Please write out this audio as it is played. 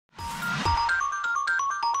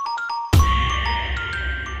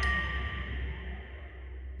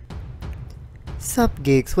Sup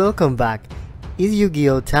geeks, welcome back. It's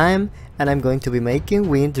Yu-Gi-Oh time and I'm going to be making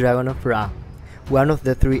Winged Dragon of Ra, one of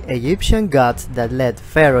the 3 Egyptian gods that led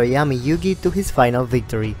Pharaoh Yami Yugi to his final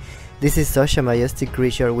victory. This is such a majestic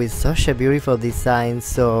creature with such a beautiful design,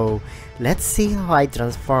 so let's see how I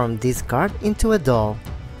transform this card into a doll.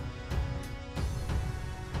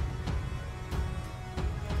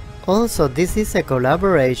 Also, this is a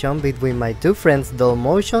collaboration between my 2 friends Doll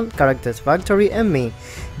Motion, Characters Factory and me.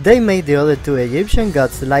 They made the other 2 Egyptian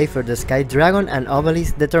gods Slifer The Sky Dragon and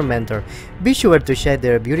Obelisk The Tormentor. Be sure to check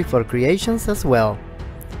their beautiful creations as well.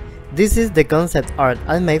 This is the concept art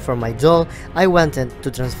I made for my doll. I wanted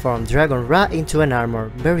to transform Dragon Ra into an armor,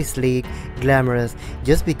 very sleek, glamorous,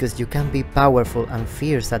 just because you can be powerful and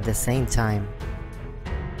fierce at the same time.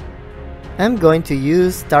 I'm going to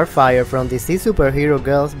use Starfire from DC Superhero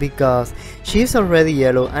Girls because she's already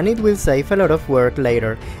yellow and it will save a lot of work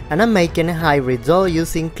later, and I'm making a hybrid doll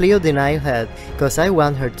using Cleo Denial Head cause I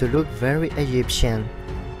want her to look very Egyptian.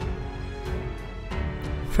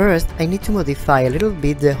 First, I need to modify a little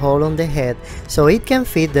bit the hole on the head so it can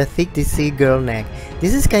fit the thick DC girl neck.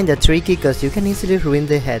 This is kinda tricky cause you can easily ruin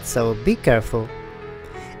the head, so be careful.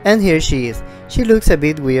 And here she is. She looks a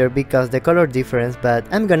bit weird because the color difference, but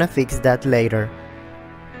I'm gonna fix that later.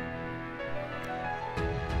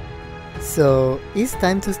 So it's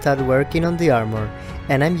time to start working on the armor,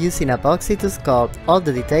 and I'm using epoxy to sculpt all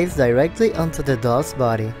the details directly onto the doll's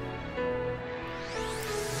body.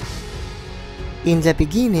 In the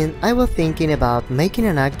beginning, I was thinking about making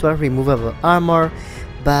an actual removable armor,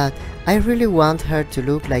 but I really want her to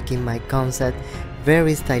look like in my concept,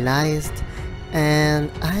 very stylized. And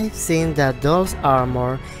I've seen that dolls'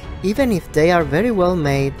 armor, even if they are very well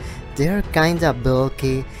made, they are kinda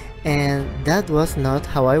bulky, and that was not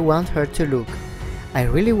how I want her to look. I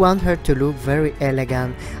really want her to look very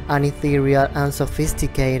elegant and ethereal and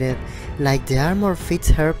sophisticated, like the armor fits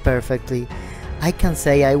her perfectly. I can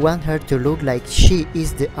say I want her to look like she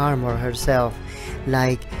is the armor herself,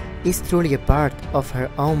 like it's truly a part of her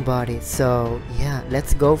own body, so yeah,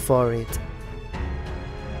 let's go for it.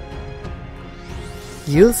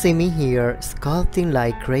 You'll see me here sculpting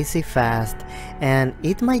like crazy fast, and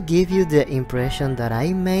it might give you the impression that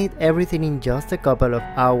I made everything in just a couple of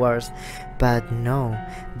hours, but no,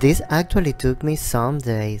 this actually took me some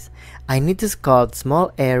days. I need to sculpt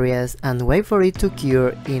small areas and wait for it to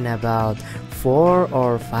cure in about 4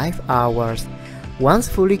 or 5 hours. Once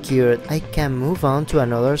fully cured, I can move on to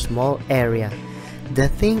another small area. The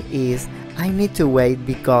thing is, I need to wait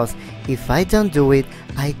because if I don't do it,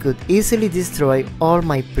 I could easily destroy all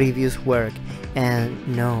my previous work, and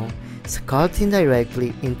no, sculpting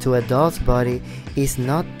directly into a doll's body is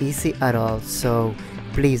not easy at all, so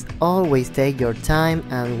please always take your time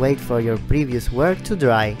and wait for your previous work to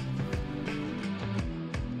dry.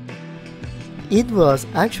 It was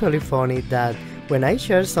actually funny that when I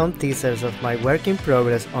shared some teasers of my work in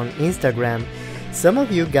progress on Instagram, some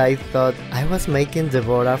of you guys thought I was making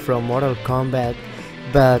Deborah from Mortal Kombat,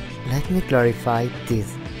 but let me clarify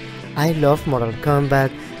this. I love Mortal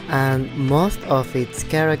Kombat and most of its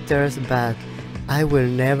characters, but I will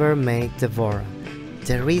never make Deborah.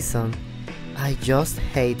 The reason? I just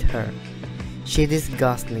hate her. She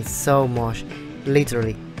disgusts me so much,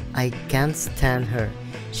 literally, I can't stand her.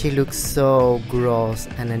 She looks so gross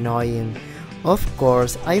and annoying. Of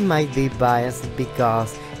course, I might be biased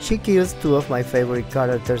because she kills 2 of my favorite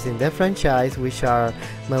characters in the franchise, which are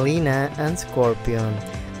Melina and Scorpion.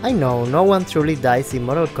 I know no one truly dies in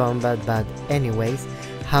Mortal Kombat, but anyways,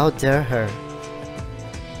 how dare her.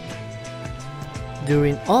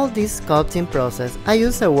 During all this sculpting process, I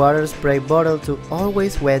use a water spray bottle to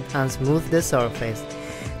always wet and smooth the surface.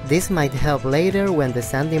 This might help later when the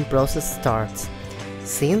sanding process starts.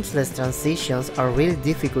 Seamless transitions are really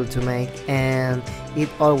difficult to make, and it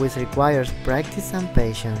always requires practice and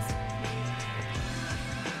patience.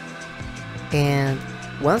 And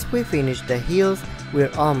once we finish the heels,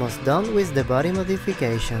 we're almost done with the body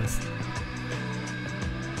modifications.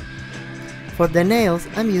 For the nails,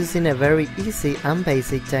 I'm using a very easy and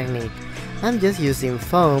basic technique. I'm just using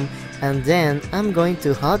foam, and then I'm going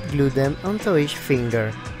to hot glue them onto each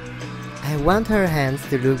finger. I want her hands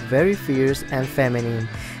to look very fierce and feminine,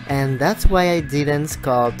 and that's why I didn't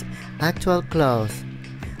sculpt actual claws.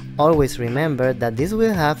 Always remember that this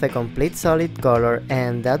will have a complete solid color,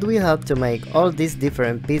 and that will help to make all these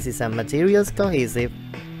different pieces and materials cohesive.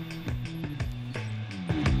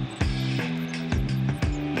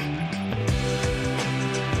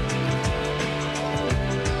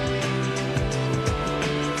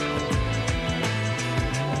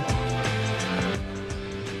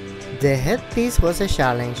 The headpiece was a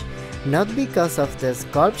challenge, not because of the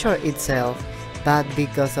sculpture itself, but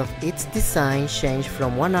because of its design changed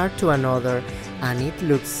from one art to another and it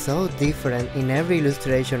looks so different in every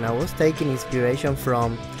illustration I was taking inspiration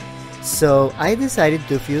from. So I decided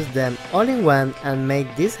to fuse them all in one and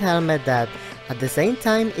make this helmet that at the same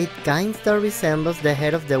time it kinda resembles the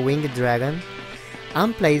head of the winged dragon.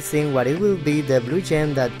 I'm placing what it will be the blue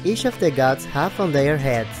gem that each of the gods have on their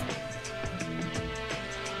heads.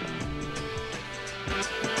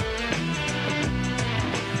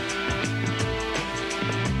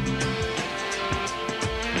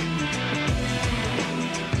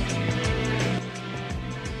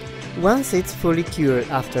 Once it's fully cured,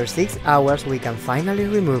 after 6 hours we can finally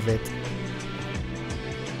remove it.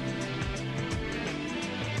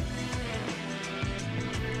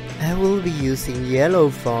 I will be using yellow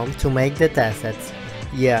foam to make the tassets.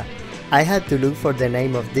 Yeah, I had to look for the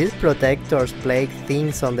name of these protectors plague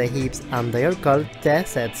things on the hips and they are called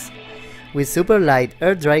tassets. With super light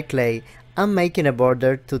air dry clay, I'm making a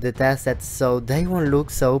border to the tassets so they won't look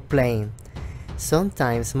so plain.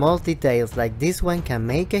 Sometimes small details like this one can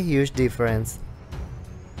make a huge difference.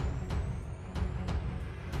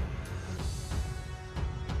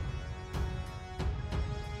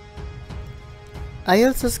 I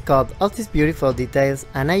also sculpt all these beautiful details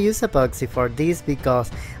and I use epoxy for this because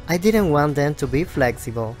I didn't want them to be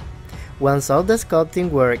flexible. Once all the sculpting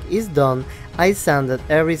work is done, I sanded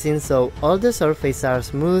everything so all the surfaces are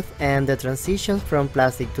smooth and the transitions from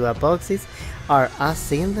plastic to epoxies are as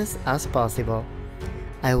seamless as possible.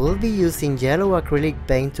 I will be using yellow acrylic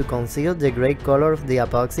paint to conceal the grey color of the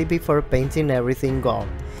epoxy before painting everything gold.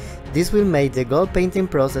 This will make the gold painting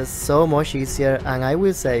process so much easier and I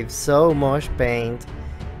will save so much paint.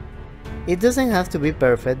 It doesn't have to be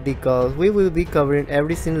perfect because we will be covering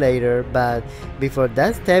everything later, but before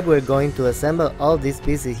that step we're going to assemble all these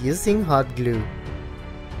pieces using hot glue.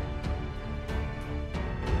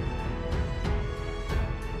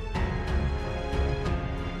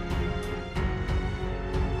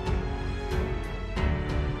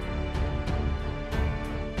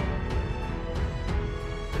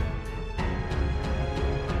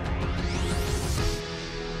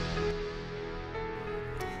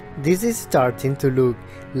 This is starting to look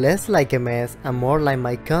less like a mess and more like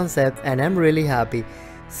my concept and I'm really happy.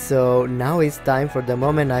 So now it's time for the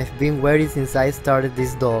moment I've been waiting since I started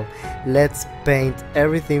this doll. Let's paint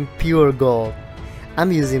everything pure gold.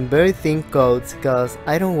 I'm using very thin coats cause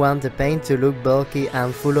I don't want the paint to look bulky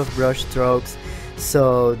and full of brush strokes.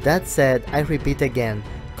 So that said, I repeat again,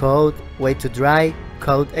 coat, wait to dry,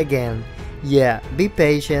 coat again. Yeah, be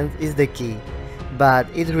patient is the key, but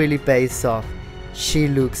it really pays off. She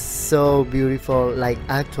looks so beautiful, like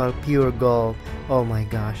actual pure gold. Oh my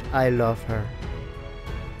gosh, I love her.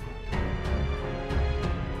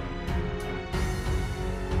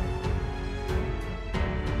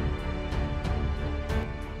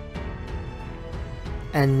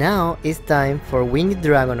 And now it's time for Winged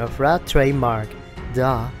Dragon of Ra trademark.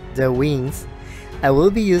 Duh, the wings. I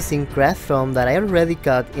will be using craft foam that I already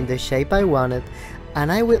cut in the shape I wanted, and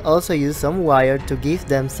I will also use some wire to give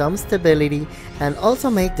them some stability and also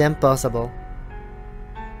make them possible.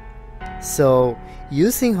 So,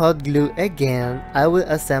 using hot glue again, I will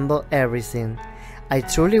assemble everything. I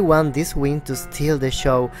truly want this wing to steal the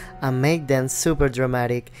show and make them super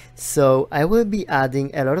dramatic, so I will be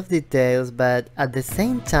adding a lot of details, but at the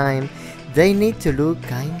same time, they need to look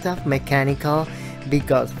kind of mechanical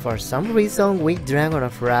because for some reason Winged Dragon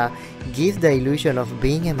of Ra gives the illusion of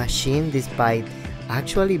being a machine despite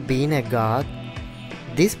actually being a god.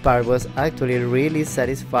 This part was actually really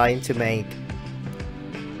satisfying to make.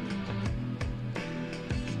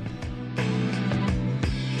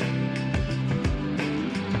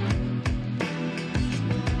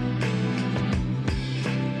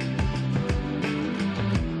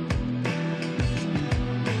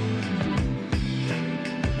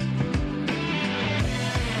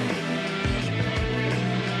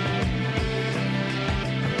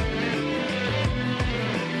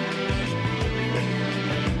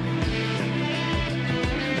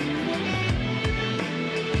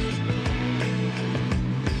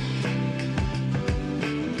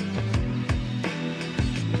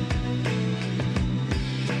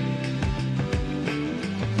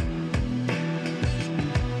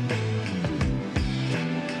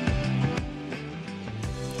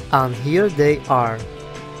 And here they are.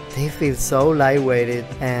 They feel so lightweighted,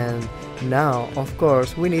 and now of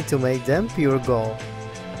course we need to make them pure gold.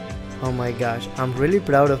 Oh my gosh, I'm really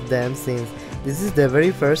proud of them since this is the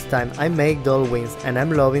very first time I make doll wings and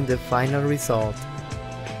I'm loving the final result.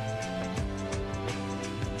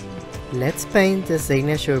 Let's paint the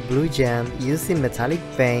signature blue gem using metallic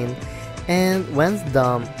paint. And once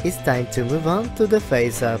done, it's time to move on to the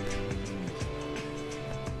face up.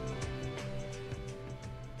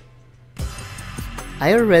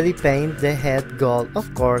 I already painted the head gold,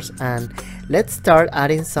 of course, and let's start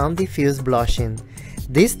adding some diffuse blushing.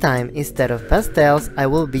 This time, instead of pastels, I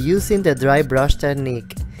will be using the dry brush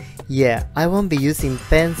technique. Yeah, I won't be using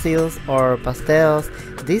pencils or pastels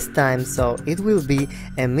this time, so it will be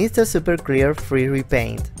a Mr. Super Clear free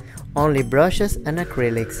repaint. Only brushes and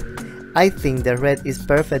acrylics. I think the red is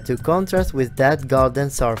perfect to contrast with that golden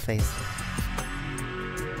surface.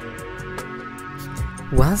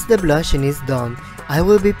 Once the blushing is done, I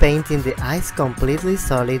will be painting the eyes completely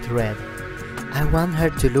solid red. I want her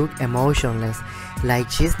to look emotionless, like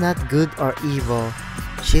she's not good or evil.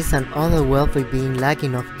 She's an otherworldly being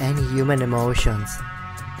lacking of any human emotions.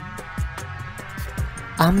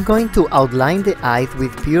 I'm going to outline the eyes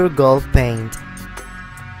with pure gold paint.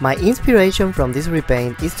 My inspiration from this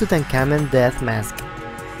repaint is Tutankhamun death mask.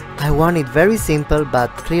 I want it very simple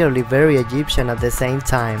but clearly very Egyptian at the same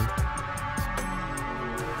time.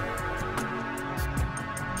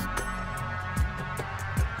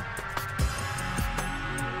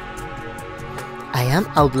 I am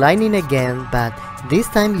outlining again, but this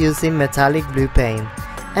time using metallic blue paint,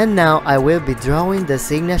 and now I will be drawing the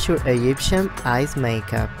signature Egyptian eyes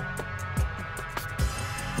makeup.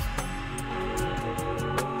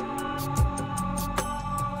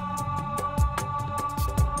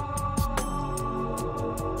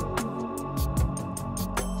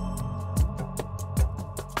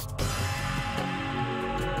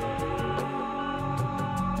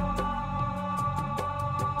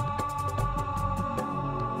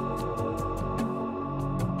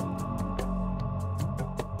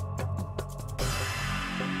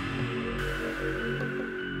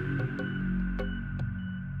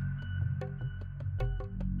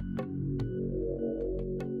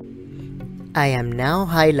 I am now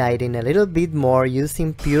highlighting a little bit more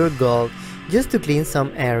using pure gold just to clean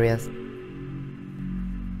some areas.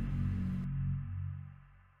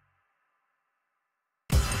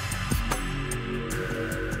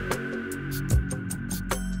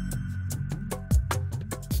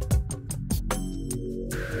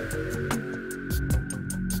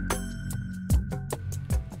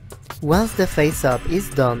 Once the face up is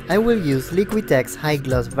done, I will use Liquitex High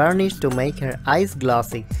Gloss Varnish to make her eyes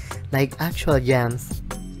glossy, like actual gems.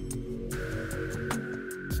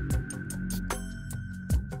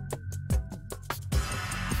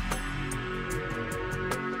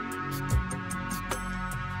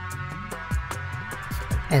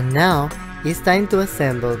 And now, it's time to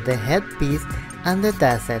assemble the headpiece and the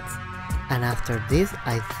tassets. And after this,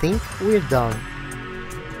 I think we're done.